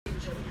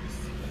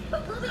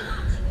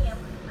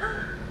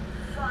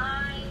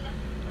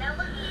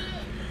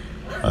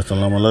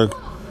Assalamu alaikum.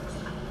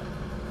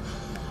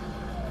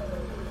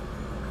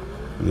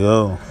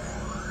 Yo.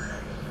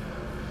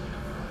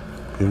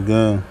 Good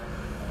game.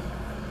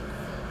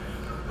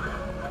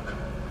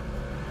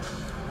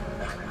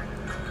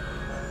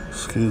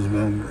 Excuse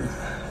me.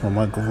 My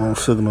microphone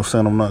signal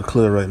saying I'm not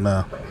clear right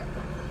now.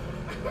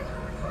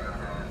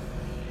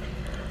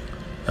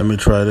 Let me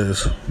try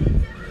this.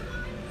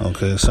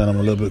 Okay, saying I'm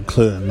a little bit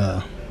clear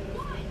now.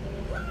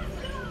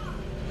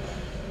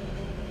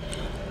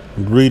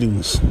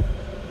 Greetings.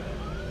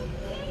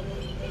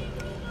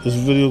 This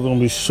video gonna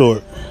be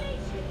short.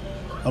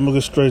 I'm gonna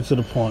get straight to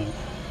the point.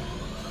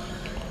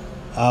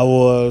 I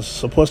was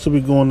supposed to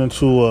be going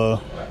into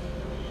a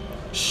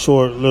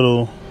short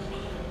little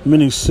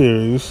mini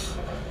series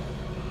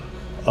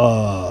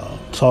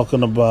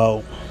talking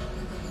about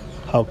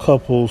how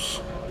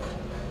couples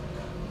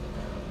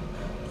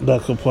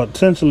that could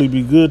potentially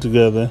be good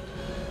together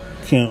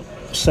can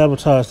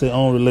sabotage their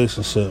own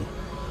relationship.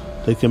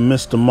 They can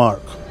miss the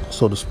mark,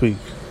 so to speak.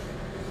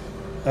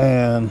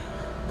 And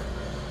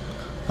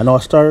I know I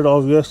started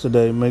off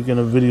yesterday making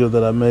a video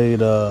that I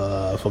made,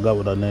 I forgot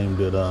what I named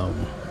it. I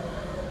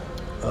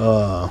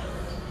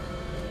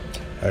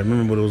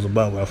remember what it was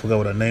about, but I forgot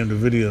what I named the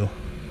video.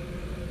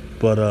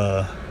 But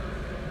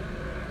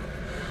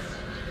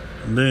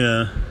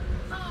then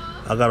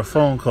I got a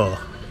phone call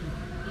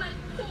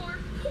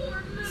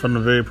from the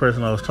very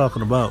person I was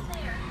talking about.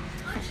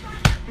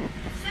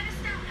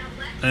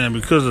 And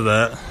because of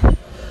that,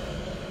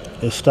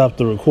 it stopped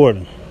the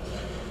recording.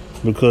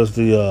 Because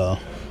the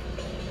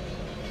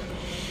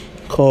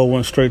call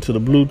went straight to the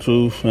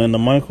Bluetooth, and the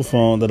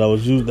microphone that I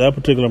was using, that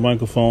particular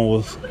microphone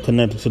was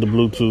connected to the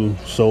Bluetooth.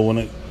 So when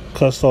it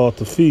cuts off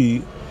the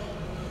feed,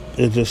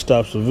 it just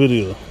stops the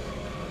video.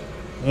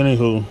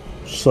 Anywho,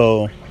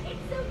 so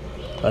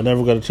I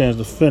never got a chance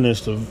to finish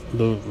the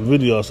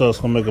video, so I was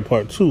going to make a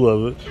part 2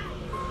 of it.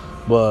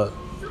 But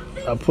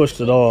I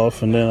pushed it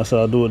off, and then I said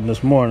I'll do it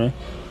this morning.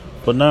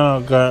 But now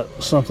I got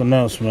something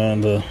else,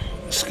 man. The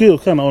skill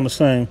kind of on the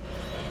same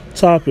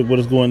topic, but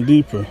it's going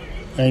deeper.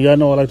 And y'all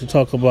know I like to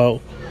talk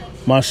about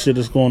my shit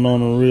that's going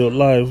on in real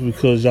life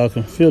because y'all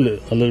can feel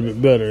it a little bit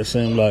better. It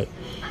seems like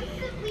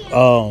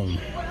I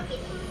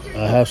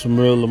have some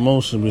real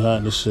emotion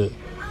behind this shit,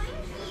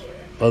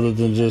 other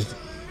than just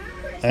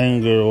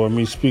anger or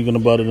me speaking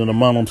about it in a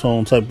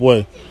monotone type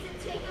way.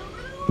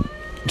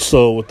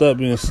 So with that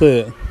being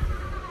said,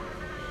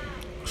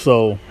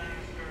 you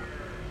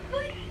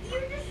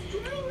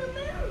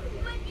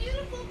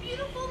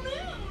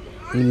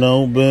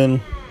know,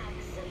 been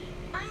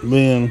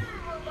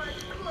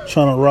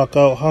trying to rock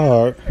out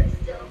hard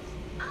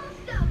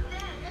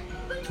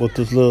with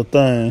this little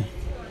thing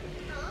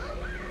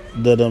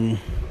that I'm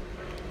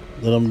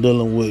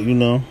dealing with, you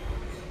know,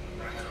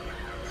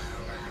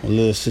 a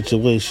little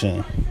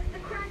situation.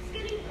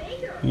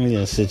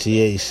 Yeah,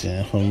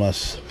 situation from my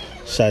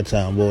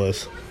Chi-Town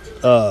boys.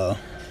 But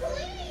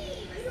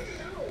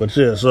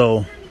yeah,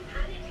 so,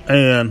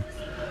 and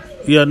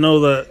yeah, I know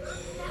that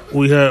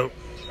we had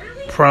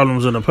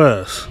problems in the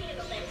past.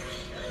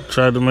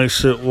 Tried to make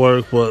shit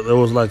work, but there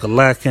was like a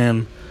lack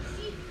in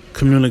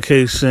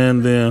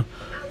communication. Then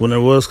when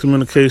there was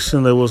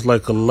communication, there was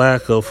like a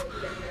lack of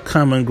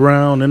common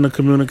ground in the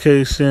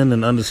communication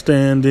and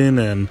understanding,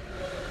 and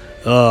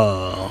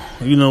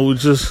you know, we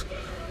just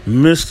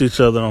missed each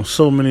other on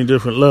so many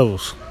different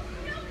levels.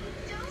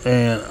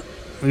 And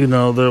you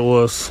know, there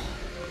was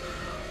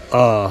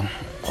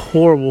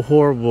horrible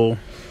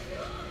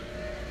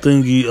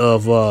thingy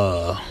of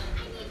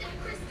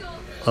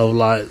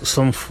like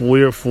some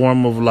weird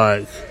form of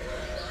like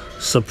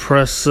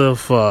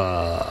suppressive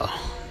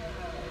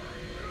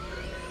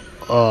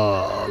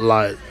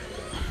like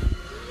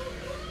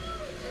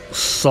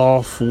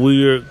soft,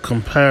 weird,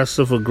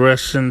 passive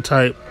aggression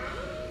type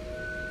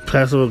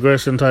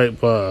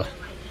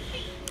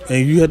and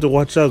you had to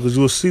watch out because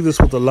you will see this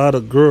with a lot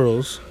of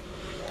girls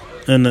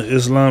in the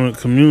Islamic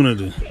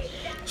community.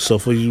 So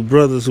for you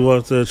brothers who are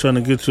out there trying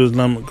to get your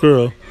Islamic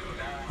girl,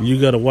 you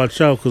got to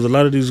watch out because a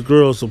lot of these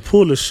girls will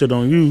pull this shit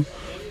on you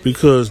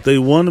because they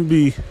want to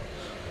be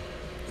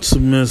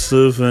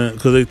submissive and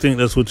because they think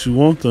that's what you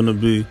want them to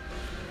be.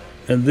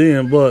 And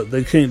then, but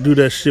they can't do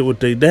that shit with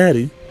their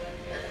daddy.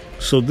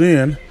 So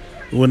then,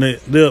 when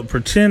they'll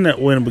pretend that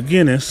way in the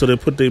beginning, so they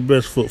put their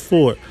best foot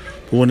forward.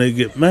 But when they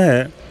get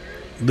mad,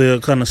 they'll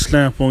kind of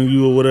slamp on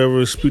you or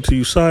whatever, speak to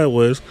you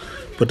sideways.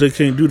 But they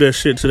can't do that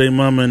shit to their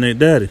mama and their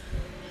daddy.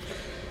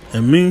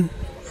 And me,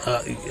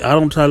 I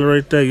don't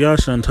tolerate that. Y'all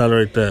shouldn't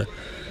tolerate that.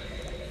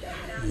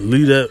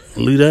 Leave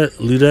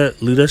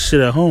that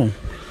shit at home.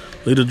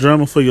 Leave the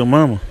drama for your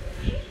mama.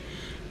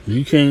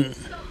 You can't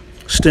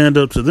stand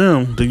up to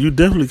them, then you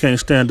definitely can't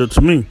stand up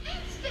to me.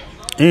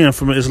 And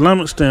from an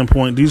Islamic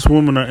standpoint, these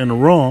women are in the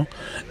wrong,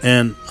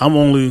 and I'm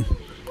only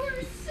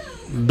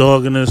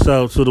dogging this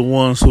out to the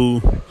ones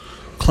who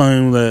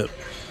claim that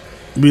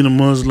being a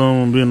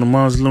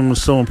Muslim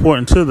is so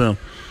important to them.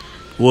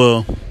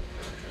 Well,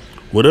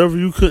 whatever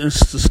you couldn't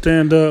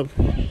stand up,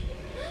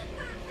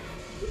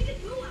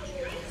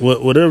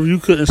 whatever you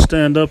couldn't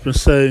stand up and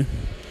say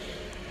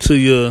to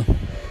your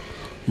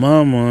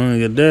mama and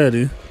your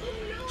daddy,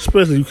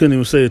 especially you couldn't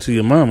even say it to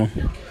your mama,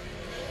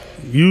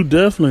 you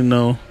definitely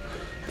know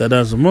that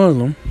as a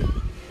Muslim,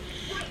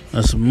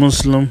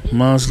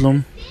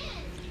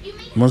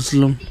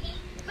 Muslim,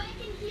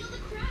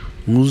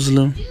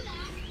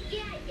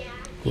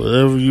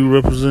 whatever you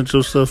represent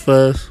yourself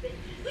as,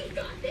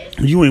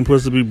 you ain't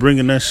supposed to be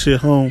bringing that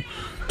shit home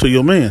to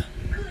your man.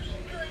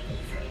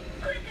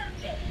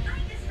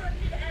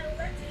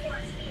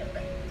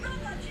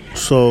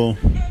 So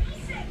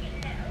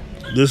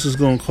this is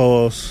gonna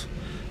cause,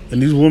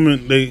 and these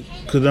women,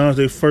 cause now it's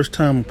their first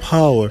time in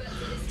power,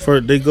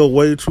 they go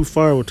way too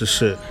far with the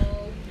shit.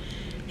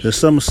 There's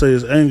some say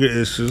it's anger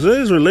issues. It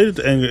is related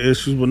to anger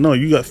issues, but no,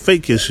 you got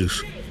fake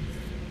issues.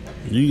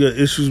 You got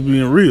issues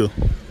being real.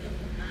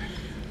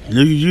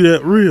 You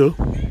that real,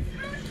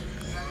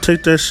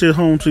 take that shit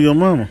home to your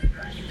mama.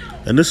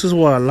 And this is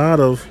why a lot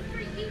of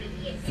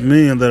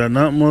men that are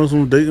not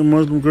Muslim dating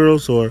Muslim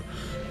girls, or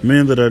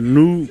men that are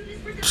new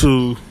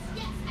to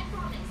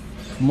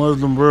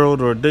Muslim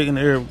world or dating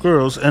Arab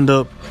girls, end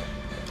up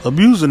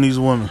abusing these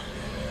women.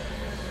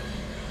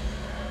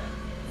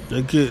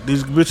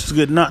 These bitches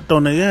get knocked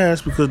on their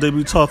ass because they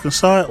be talking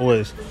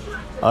sideways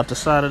out the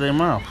side of their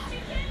mouth.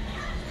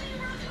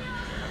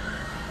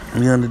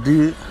 You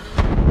understand?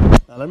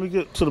 Now let me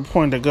get to the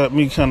point that got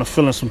me kind of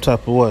feeling some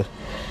type of way.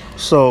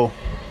 So,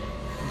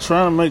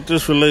 trying to make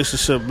this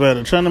relationship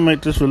better, trying to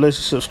make this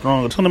relationship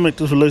stronger, trying to make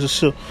this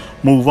relationship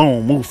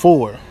move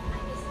forward.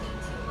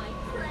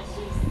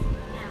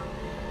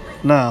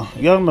 Now,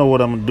 y'all know what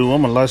I'm gonna do.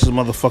 I'm a licensed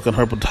motherfucking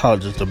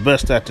herpetologist, the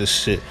best at this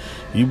shit.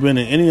 You been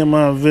in any of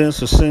my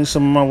events or seen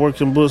some of my work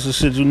in books and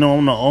shit, you know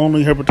I'm the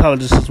only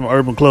herpetologist since my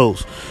urban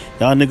clothes.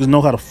 Y'all niggas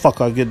know how the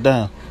fuck I get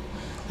down.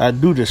 I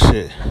do this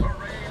shit.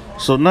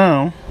 So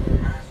now,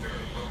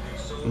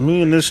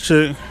 me and this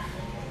chick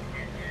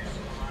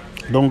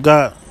don't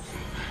got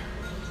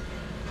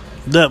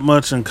that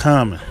much in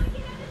common.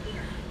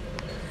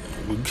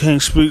 We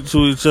can't speak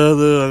to each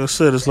other. Like I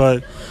said, it's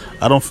like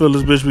I don't feel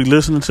this bitch be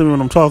listening to me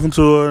when I'm talking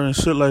to her and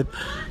shit like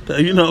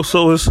that, you know.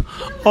 So it's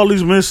all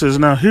these misses.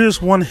 Now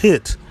here's one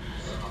hit.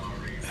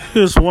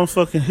 Here's one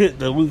fucking hit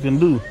that we can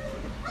do.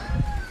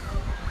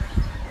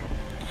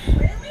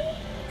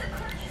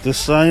 The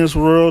science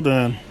world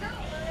and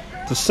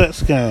the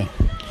sex game.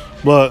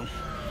 But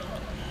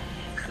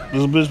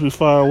this bitch be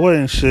far away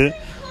and shit.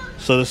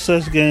 So the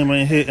sex game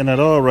ain't hitting at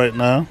all right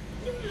now.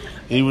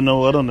 Even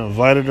though I done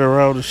invited her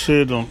out and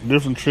shit on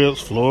different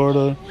trips,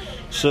 Florida,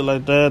 shit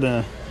like that,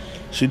 and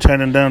she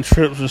turning down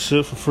trips and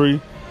shit for free.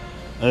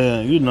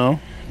 And, you know,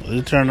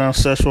 they turn down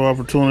sexual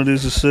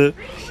opportunities and shit.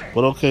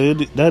 But okay,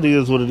 that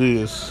is what it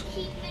is.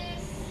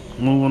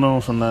 Moving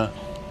on from that.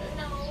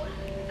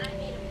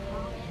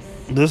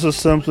 This is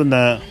something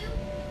that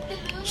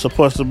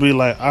supposed to be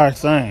like our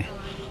thing.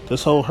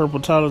 This whole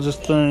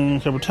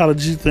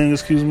herpetology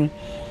thing,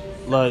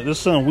 like, this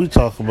is something we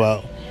talk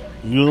about.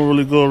 You don't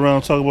really go around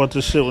and talk about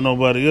this shit with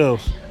nobody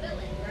else.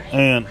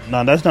 And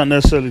now that's not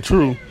necessarily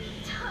true,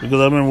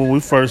 because I remember when we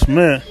first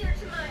met,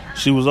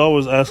 she was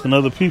always asking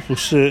other people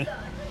shit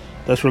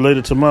that's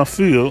related to my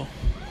field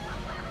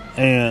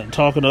and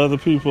talking to other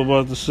people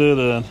about the shit,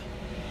 and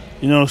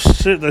you know,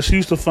 shit that she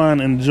used to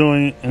find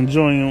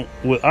enjoying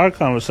with our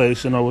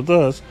conversation or with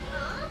us.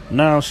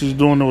 Now she's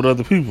doing it with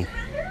other people.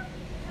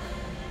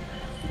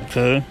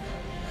 Okay?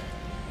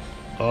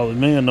 All the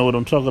men know what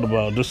I'm talking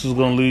about. This is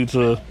going to lead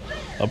to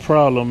a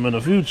problem in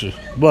the future.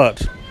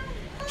 But,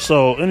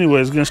 so,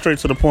 anyways, getting straight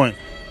to the point.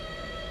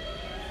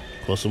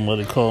 Of course,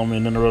 somebody called me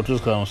and interrupt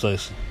this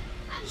conversation.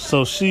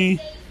 So she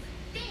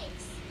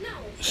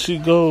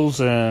goes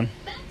and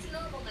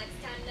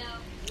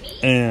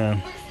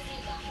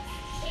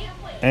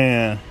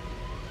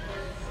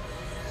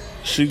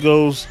she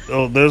goes,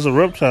 oh, there's a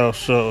reptile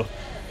show.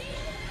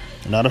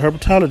 Not a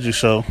herpetology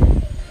show.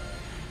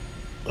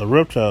 A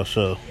reptile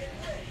show.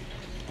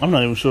 I'm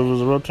not even sure if it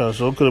was a reptile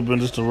show. It could have been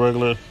just a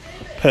regular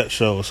pet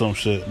show or some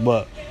shit.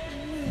 But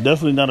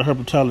definitely not a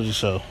herpetology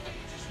show.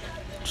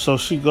 So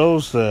she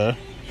goes there.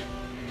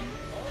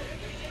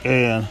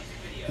 And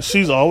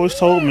she's always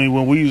told me,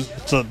 when we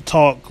used to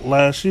talk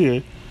last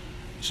year,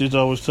 she's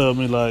always told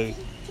me, like,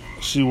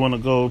 she want to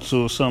go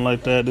to something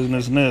like that,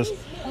 this and this.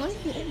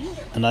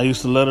 And I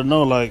used to let her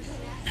know, like,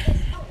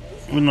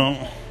 you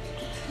know,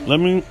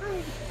 let me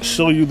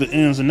show you the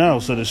ins and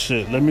outs of this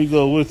shit. Let me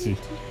go with you.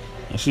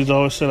 And she's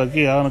always said, like,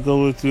 yeah, I want to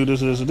go with you,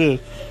 this, and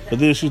this. But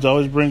then she'd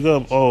always bring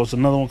up, oh, it's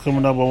another one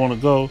coming up, I want to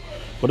go.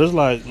 But it's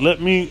like,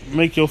 let me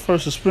make your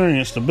first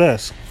experience the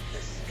best.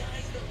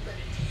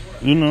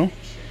 You know?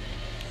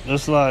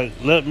 It's like,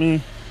 let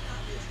me,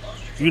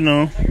 you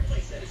know,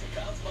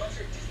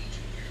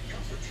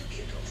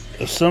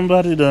 if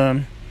somebody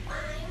done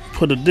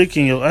put a dick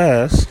in your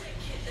ass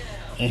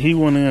and he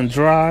went in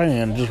dry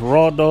and just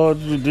raw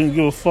dogged you, didn't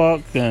give a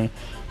fuck, and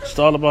it's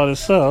all about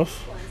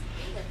himself,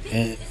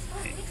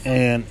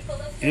 and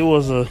it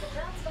was a,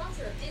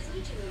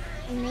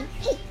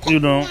 you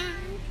know,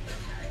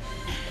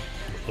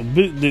 a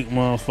big dick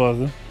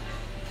motherfucker.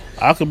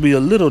 I could be a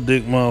little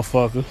dick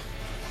motherfucker,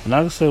 and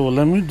I could say, well,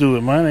 let me do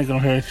it. Mine ain't gonna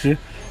hurt you.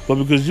 But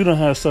because you don't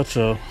have such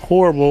a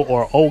horrible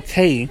or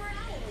okay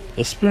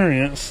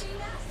experience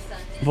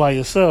by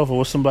yourself or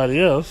with somebody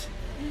else,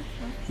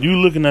 you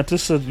looking at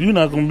this, you're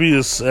not going to be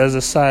as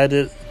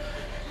excited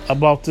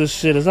about this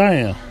shit as I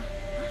am.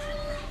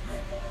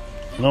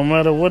 No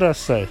matter what I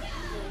say.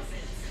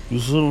 You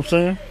see what I'm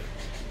saying?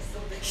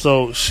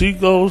 So she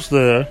goes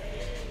there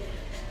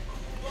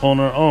on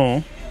her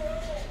own,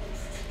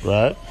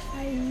 right?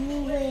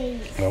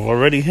 I've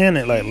already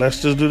hinted, like,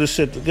 let's just do this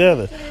shit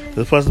together. It's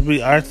supposed to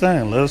be our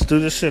thing. Let's do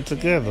this shit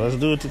together. Let's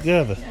do it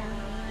together.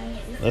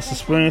 Let's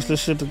experience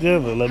this shit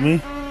together. Let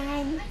me,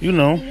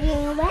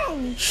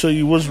 show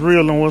you what's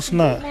real and what's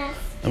not.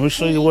 Let me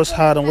show you what's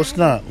hot and what's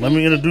not. Let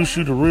me introduce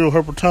you to real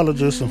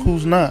herpetologists and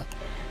who's not.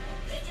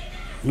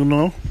 Let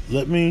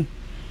me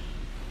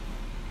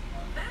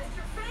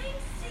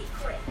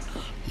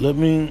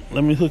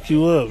hook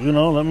you up.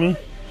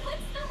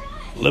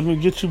 Let me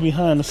get you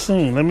behind the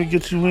scene. Let me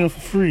get you in for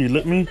free.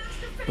 Let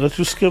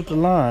you skip the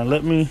line.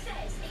 Let me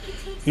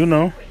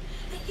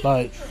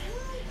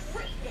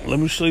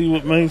show you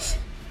what makes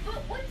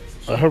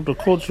a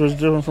herpetoculturist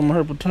different from a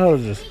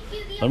herpetologist.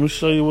 Let me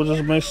show you what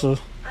just makes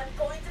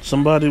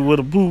somebody with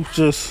a boob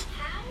just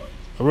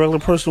a regular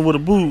person with a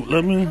boob.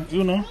 Let me,